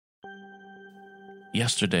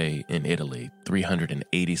Yesterday in Italy,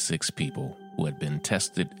 386 people who had been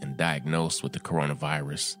tested and diagnosed with the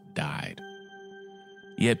coronavirus died.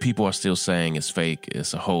 Yet people are still saying it's fake,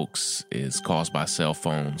 it's a hoax, it's caused by cell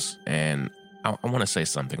phones. And I want to say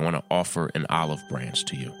something. I want to offer an olive branch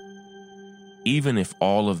to you. Even if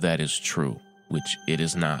all of that is true, which it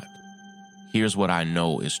is not, here's what I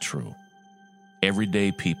know is true.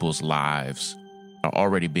 Everyday people's lives are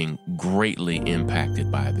already being greatly impacted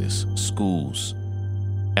by this. Schools,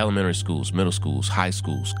 elementary schools, middle schools, high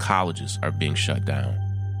schools, colleges are being shut down.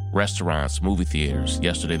 Restaurants, movie theaters.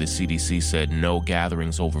 Yesterday, the CDC said no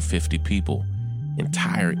gatherings over 50 people.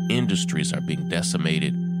 Entire industries are being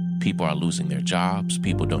decimated. People are losing their jobs.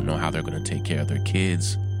 People don't know how they're going to take care of their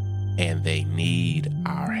kids. And they need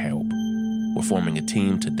our help. We're forming a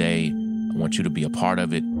team today. I want you to be a part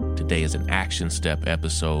of it. Today is an action step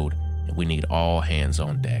episode, and we need all hands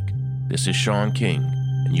on deck. This is Sean King,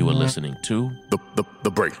 and you are listening to The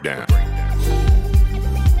Breakdown.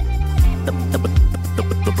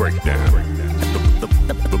 The Breakdown.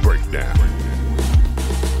 The Breakdown.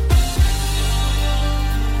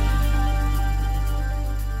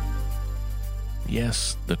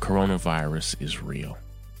 Yes, the coronavirus is real.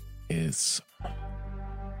 It's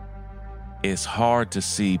hard to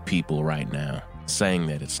see people right now saying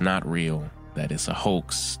that it's not real, that it's a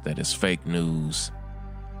hoax, that it's fake news.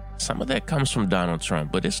 Some of that comes from Donald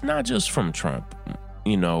Trump, but it's not just from Trump.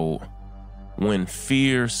 You know, when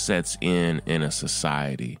fear sets in a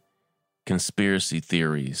society, conspiracy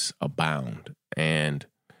theories abound. And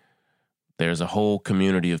there's a whole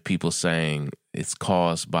community of people saying it's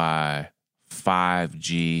caused by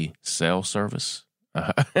 5G cell service.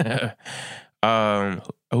 Who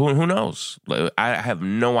knows? I have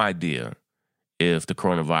no idea if the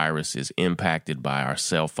coronavirus is impacted by our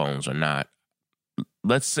cell phones or not.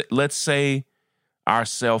 Let's say our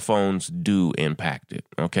cell phones do impact it,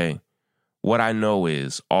 okay? What I know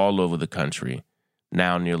is all over the country,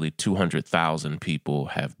 now nearly 200,000 people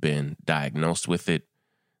have been diagnosed with it,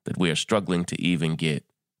 that we are struggling to even get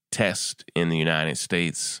tests in the United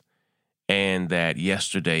States, and that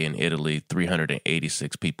yesterday in Italy,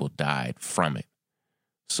 386 people died from it.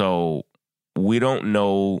 So we don't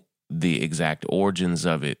know the exact origins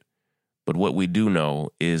of it, but what we do know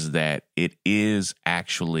is that it is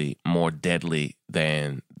actually more deadly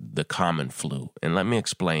than the common flu. And let me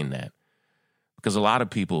explain that. Because a lot of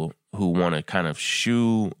people who want to kind of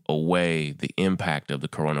shoo away the impact of the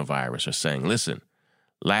coronavirus are saying, listen,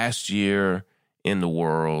 last year in the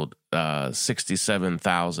world,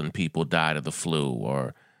 67,000 people died of the flu,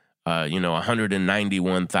 or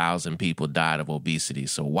 191,000 people died of obesity.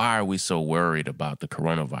 So why are we so worried about the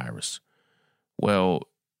coronavirus? Well,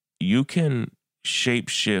 you can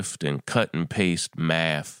shape-shift and cut and paste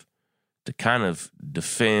math to kind of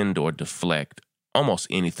defend or deflect almost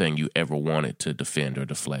anything you ever wanted to defend or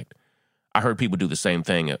deflect. I heard people do the same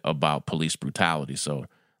thing about police brutality. So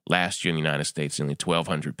last year in the United States, only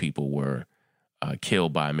 1,200 people were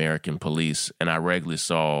killed by American police. And I regularly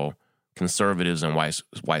saw conservatives and white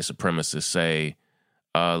supremacists say,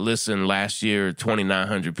 listen, last year,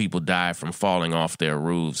 2,900 people died from falling off their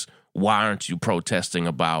roofs. Why aren't you protesting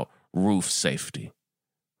about roof safety?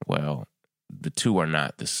 Well, the two are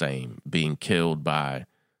not the same. Being killed by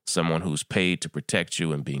someone who's paid to protect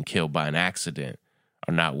you and being killed by an accident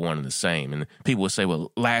are not one and the same. And people will say,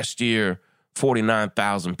 well, last year,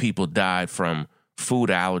 49,000 people died from food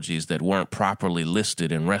allergies that weren't properly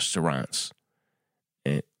listed in restaurants.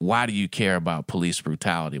 And why do you care about police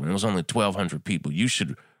brutality? When it was only 1,200 people, you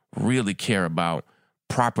should really care about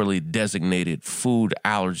properly designated food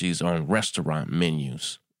allergies on restaurant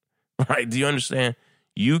menus, right? Do you understand?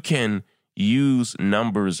 You can use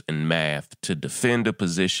numbers and math to defend a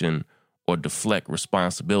position or deflect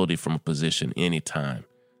responsibility from a position anytime.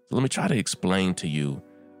 So let me try to explain to you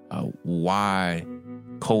why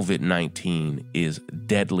COVID-19 is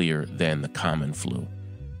deadlier than the common flu.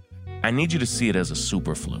 I need you to see it as a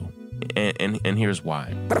super flu, and here's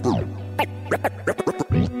why.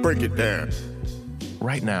 Break it down.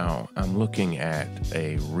 Right now, I'm looking at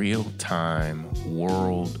a real-time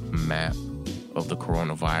world map of the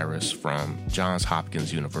coronavirus from Johns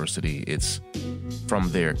Hopkins University. It's from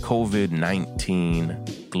their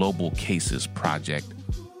COVID-19 Global Cases Project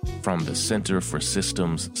from the Center for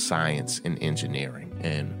Systems Science and Engineering.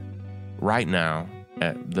 And right now,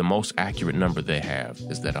 the most accurate number they have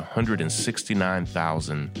is that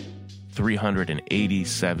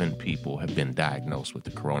 169,387 people have been diagnosed with the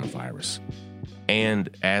coronavirus. And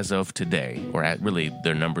as of today, really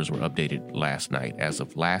their numbers were updated last night. As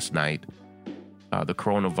of last night, the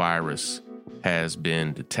coronavirus has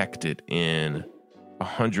been detected in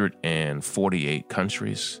 148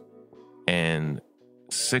 countries, and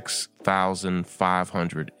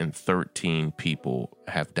 6,513 people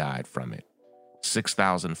have died from it.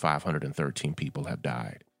 6,513 people have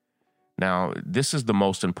died. Now, this is the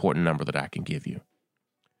most important number that I can give you.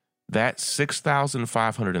 That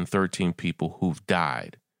 6,513 people who've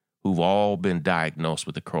died, who've all been diagnosed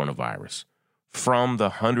with the coronavirus, from the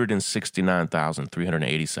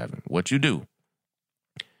 169,387, what you do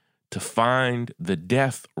to find the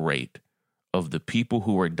death rate of the people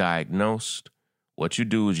who are diagnosed, what you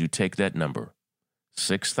do is you take that number,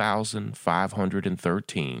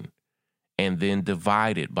 6,513, and then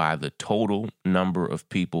divide it by the total number of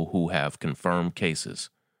people who have confirmed cases,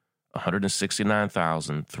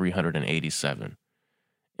 169,387.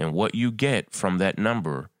 And what you get from that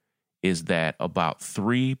number is that about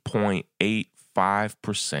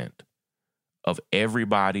 3.85% of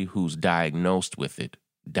everybody who's diagnosed with it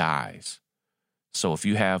dies. So if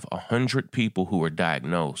you have 100 people who are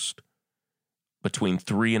diagnosed, between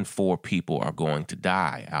 3 and 4 people are going to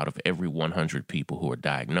die out of every 100 people who are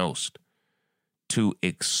diagnosed. To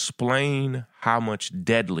explain how much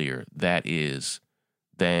deadlier that is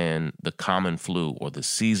than the common flu or the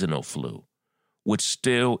seasonal flu, which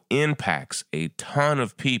still impacts a ton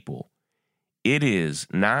of people, it is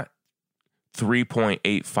not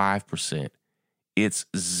 3.85%, it's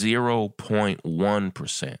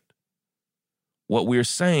 0.1%. What we're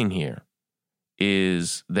saying here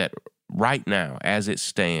is that right now, as it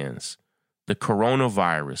stands, the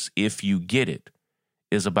coronavirus, if you get it,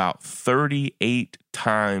 is about 38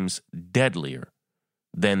 times deadlier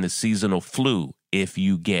than the seasonal flu if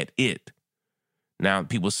you get it. Now,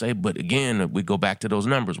 people say, but again, we go back to those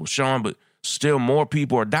numbers. Well, Sean, but still more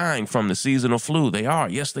people are dying from the seasonal flu. They are.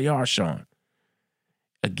 Yes, they are, Sean.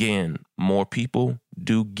 Again, more people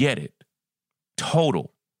do get it,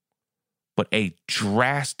 total. But a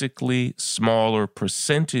drastically smaller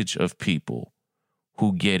percentage of people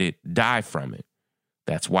who get it die from it.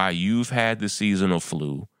 That's why you've had the seasonal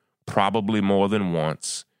flu probably more than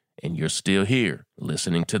once, and you're still here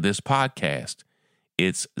listening to this podcast.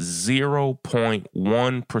 It's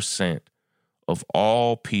 0.1% of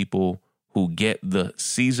all people who get the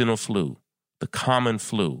seasonal flu, the common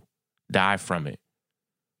flu, die from it.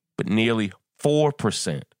 But nearly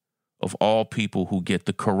 4% of all people who get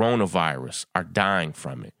the coronavirus are dying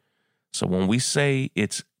from it. So when we say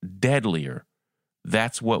it's deadlier,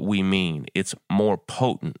 that's what we mean. It's more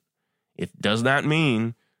potent. It does not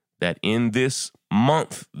mean that in this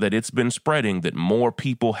month that it's been spreading that more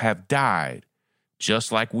people have died.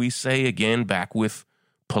 Just like we say again back with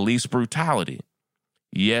police brutality.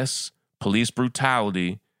 Yes, police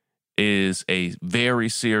brutality is a very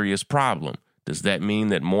serious problem. Does that mean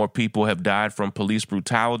that more people have died from police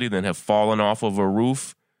brutality than have fallen off of a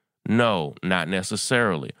roof? No, not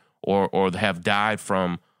necessarily. Or have died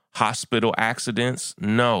from hospital accidents?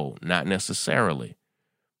 No, not necessarily.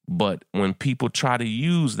 But when people try to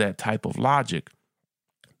use that type of logic,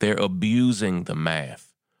 they're abusing the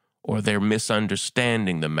math, or they're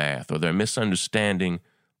misunderstanding the math, or they're misunderstanding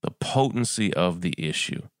the potency of the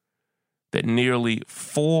issue. That nearly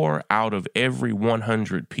 4 out of every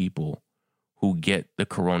 100 people who get the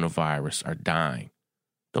coronavirus are dying.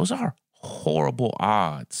 Those are horrible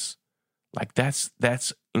odds. Like that's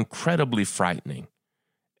incredibly frightening.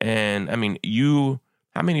 And I mean,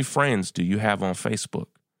 how many friends do you have on Facebook?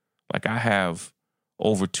 Like I have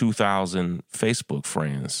over 2,000 Facebook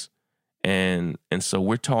friends. And so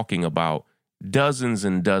we're talking about dozens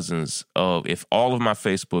and dozens of, if all of my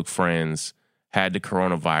Facebook friends had the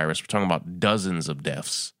coronavirus, we're talking about dozens of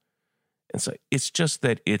deaths. And so it's just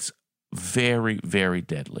that it's very, very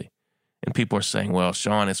deadly. And people are saying, well,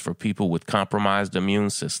 Sean, it's for people with compromised immune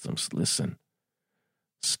systems. Listen,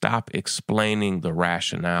 stop explaining the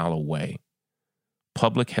rationale away.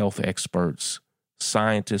 Public health experts,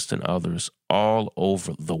 scientists, and others all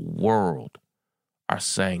over the world are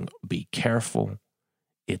saying, be careful,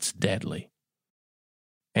 it's deadly.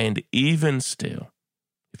 And even still,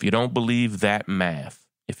 if you don't believe that math,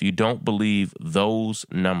 if you don't believe those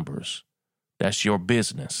numbers, that's your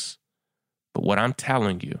business. But what I'm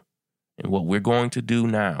telling you, and what we're going to do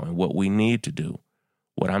now, and what we need to do,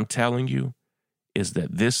 what I'm telling you is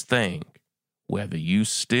that this thing, whether you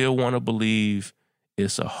still want to believe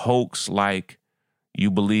it's a hoax, like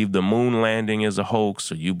you believe the moon landing is a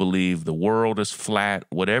hoax, or you believe the world is flat,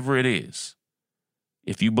 whatever it is,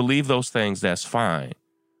 if you believe those things, that's fine.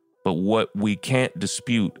 But what we can't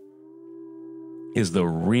dispute is the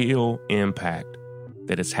real impact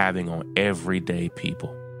that it's having on everyday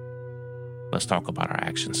people. Let's talk about our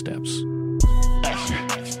action steps. Action,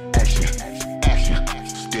 action, action.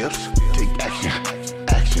 Steps, take action.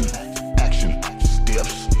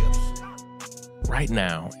 right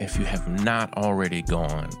now, if you have not already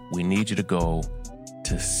gone, we need you to go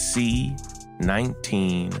to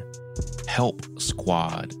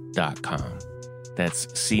C19HelpSquad.com. That's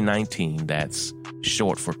C19, that's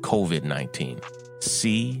short for COVID-19.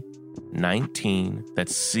 C19,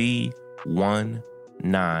 that's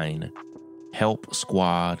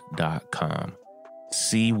C19HelpSquad.com.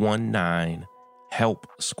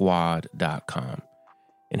 C19HelpSquad.com.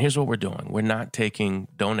 And here's what we're doing. We're not taking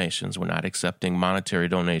donations. We're not accepting monetary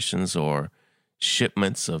donations or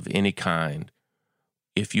shipments of any kind.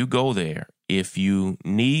 If you go there, if you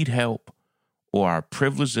need help or are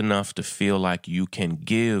privileged enough to feel like you can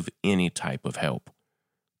give any type of help,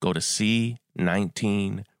 go to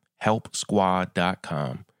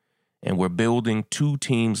C19HelpSquad.com. And we're building 2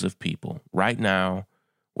 teams of people. Right now,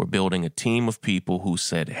 we're building a team of people who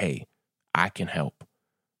said, hey, I can help.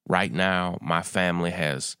 Right now, my family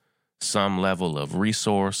has some level of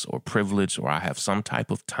resource or privilege, or I have some type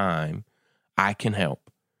of time. I can help.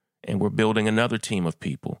 And we're building another team of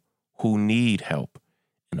people who need help.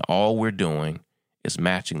 And all we're doing is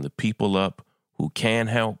matching the people up who can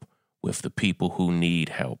help with the people who need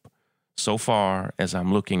help. So far, as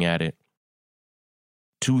I'm looking at it,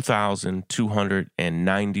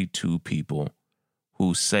 2,292 people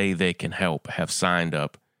who say they can help have signed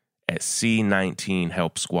up at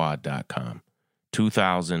C19HelpSquad.com.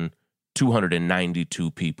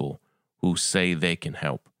 2,292 people who say they can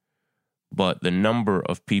help. But the number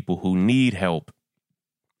of people who need help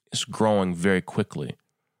is growing very quickly.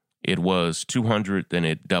 It was 200, then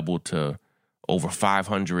it doubled to over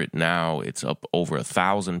 500. Now it's up over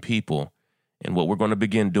 1,000 people. And what we're going to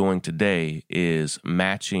begin doing today is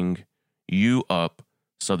matching you up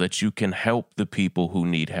so that you can help the people who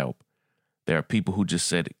need help. There are people who just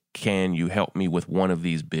said, can you help me with one of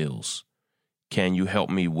these bills? Can you help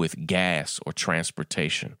me with gas or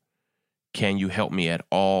transportation? Can you help me at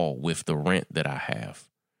all with the rent that I have?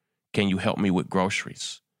 Can you help me with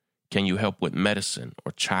groceries? Can you help with medicine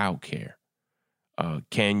or childcare?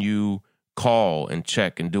 Can you call and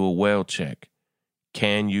check and do a well check?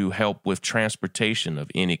 Can you help with transportation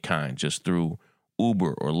of any kind, just through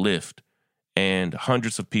Uber or Lyft? And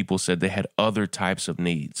hundreds of people said they had other types of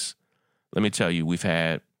needs. Let me tell you, we've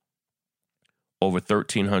had over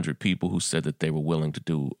 1,300 people who said that they were willing to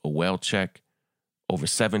do a well check. Over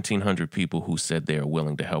 1,700 people who said they are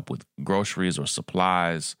willing to help with groceries or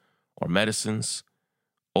supplies or medicines.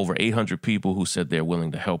 Over 800 people who said they're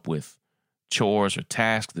willing to help with chores or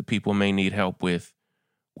tasks that people may need help with.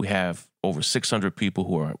 We have over 600 people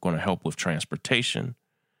who are going to help with transportation.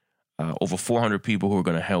 Over 400 people who are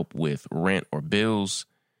going to help with rent or bills.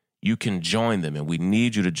 You can join them, and we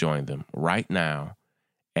need you to join them right now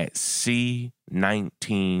at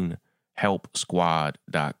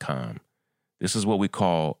C19HelpSquad.com. This is what we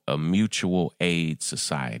call a mutual aid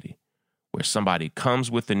society, where somebody comes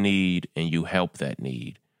with a need and you help that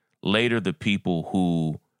need. Later, the people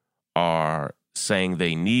who are saying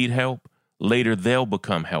they need help, later they'll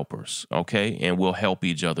become helpers, okay? And we'll help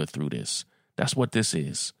each other through this. That's what this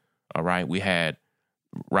is, all right? We had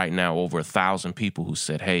right now over 1,000 people who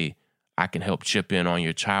said, hey, I can help chip in on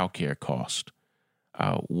your childcare cost.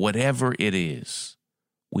 Whatever it is,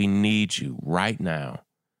 we need you right now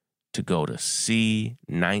to go to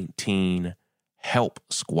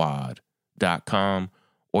C19HelpSquad.com,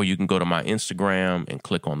 or you can go to my Instagram and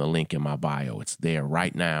click on the link in my bio. It's there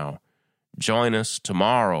right now. Join us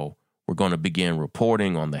tomorrow. We're going to begin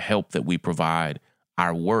reporting on the help that we provide.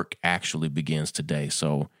 Our work actually begins today.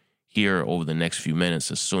 So here over the next few minutes,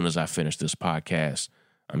 as soon as I finish this podcast,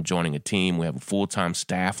 I'm joining a team. We have a full-time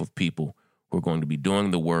staff of people who are going to be doing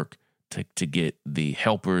the work to get the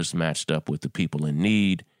helpers matched up with the people in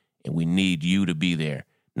need, and we need you to be there.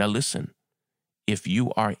 Now listen, if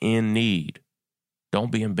you are in need,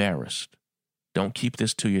 don't be embarrassed. Don't keep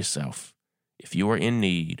this to yourself. If you are in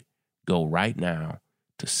need, go right now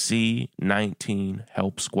to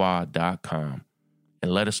C19HelpSquad.com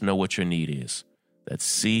and let us know what your need is. That's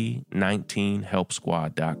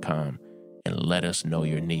C19HelpSquad.com and let us know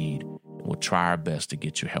your need. And we'll try our best to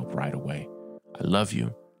get you help right away. I love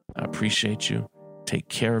you. I appreciate you. Take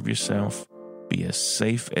care of yourself. Be as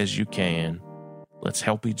safe as you can. Let's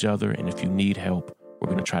help each other. And if you need help, we're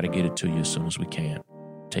going to try to get it to you as soon as we can.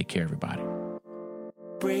 Take care, everybody.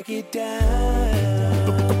 Break it down.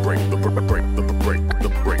 The breakdown. The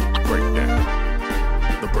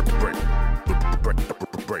break.